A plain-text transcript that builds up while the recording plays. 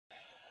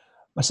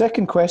My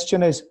second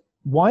question is,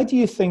 why do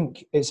you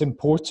think it's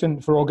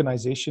important for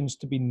organisations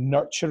to be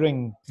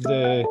nurturing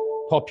the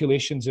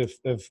populations of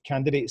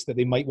candidates that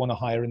they might want to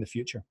hire in the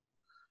future?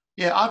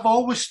 Yeah, I've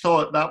always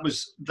thought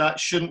that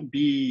shouldn't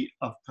be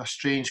a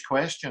strange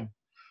question.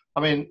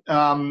 I mean,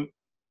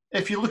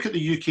 if you look at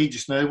the UK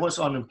just now, what's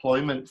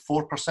unemployment?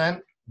 4%.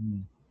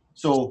 Mm.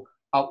 So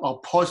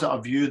I'll posit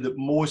a view that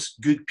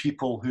most good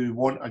people who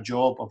want a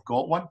job have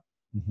got one.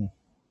 Mm-hmm.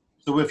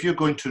 So if you're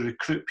going to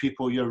recruit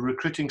people, you're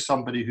recruiting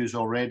somebody who's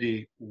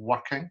already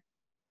working,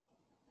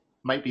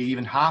 might be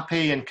even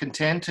happy and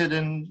contented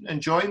and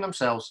enjoying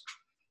themselves.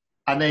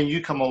 And then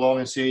you come along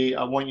and say,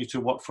 I want you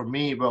to work for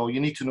me. Well, you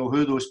need to know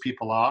who those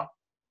people are.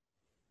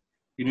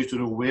 You need to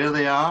know where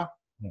they are.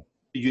 Yeah.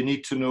 You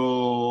need to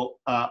know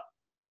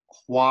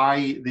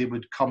why they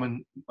would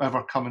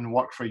ever come and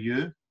work for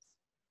you.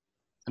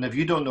 And if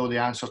you don't know the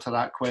answer to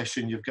that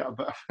question, you've got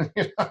a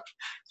bit of,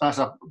 that's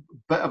a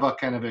bit of a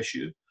kind of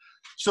issue.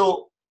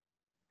 So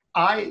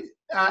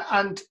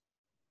and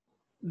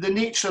the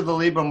nature of the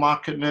labour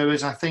market now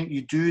is I think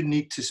you do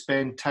need to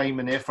spend time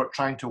and effort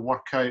trying to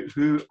work out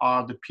who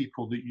are the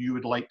people that you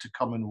would like to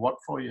come and work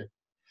for you.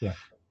 Yeah.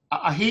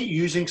 I hate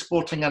using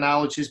sporting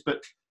analogies,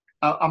 but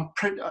I'm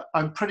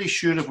pretty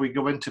sure if we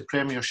go into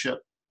Premiership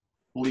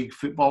League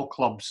football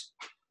clubs,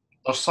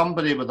 there's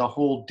somebody with a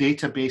whole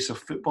database of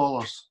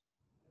footballers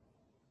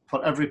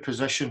for every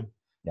position.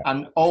 Yeah.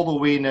 And all the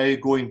way now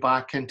going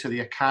back into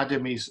the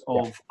academies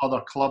of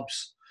other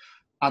clubs.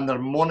 And they're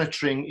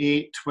monitoring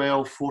 8,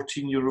 12,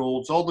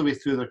 14-year-olds all the way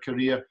through their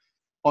career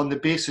on the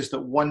basis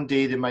that one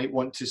day they might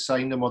want to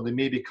sign them or they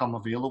may become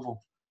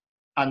available.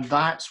 And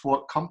that's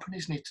what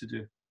companies need to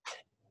do.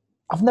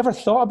 I've never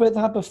thought about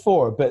that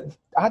before, but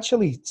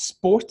actually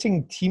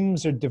sporting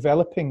teams are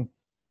developing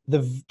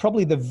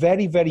probably the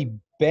very, very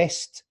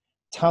best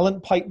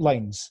talent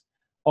pipelines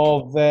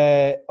of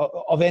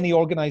any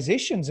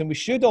organizations, and we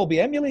should all be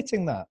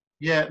emulating that.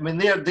 Yeah, I mean,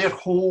 their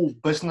whole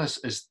business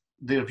is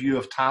their view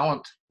of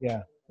talent.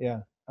 Yeah,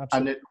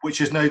 absolutely. And which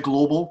is now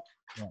global,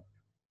 yeah.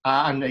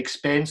 And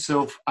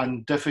expensive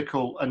and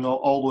difficult and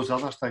all those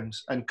other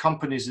things. And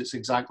companies, it's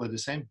exactly the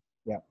same.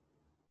 Yeah.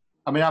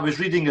 I mean, I was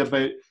reading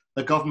about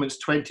the government's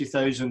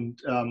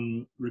 20,000,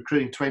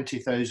 recruiting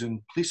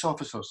 20,000 police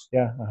officers.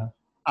 Yeah.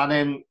 And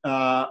then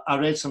I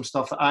read some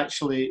stuff that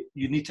actually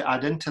you need to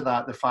add into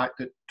that the fact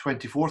that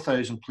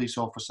 24,000 police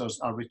officers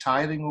are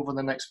retiring over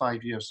the next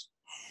 5 years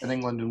in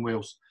England and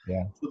Wales.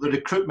 Yeah. So the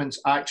recruitment's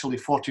actually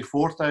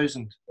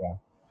 44,000.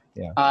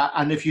 Yeah.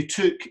 And if you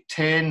took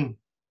 10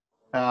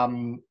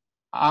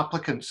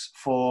 applicants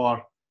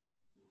for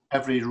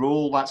every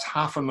role, that's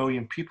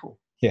 500,000 people.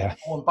 Yeah.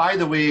 Oh, and by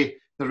the way,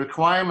 the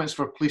requirements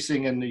for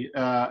policing in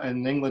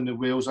England and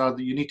Wales are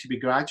that you need to be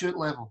graduate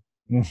level.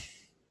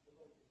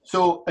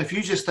 So if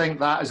you just think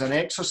that as an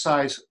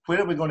exercise,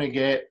 where are we going to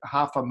get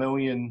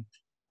 500,000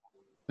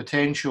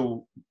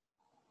 potential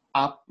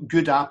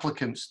good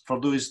applicants for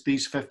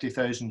these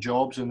 50,000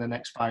 jobs in the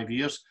next 5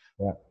 years?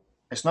 Yeah.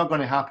 It's not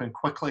going to happen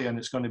quickly, and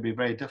it's going to be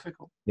very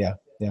difficult. Yeah,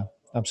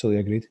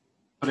 absolutely agreed.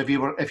 But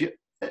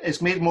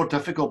it's made more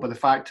difficult by the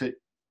fact that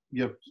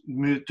you're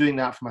doing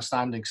that from a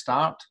standing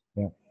start.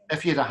 Yeah.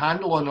 If you had a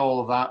handle on all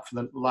of that for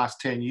the last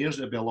 10 years,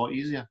 it'd be a lot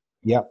easier.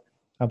 Yeah,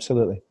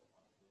 absolutely.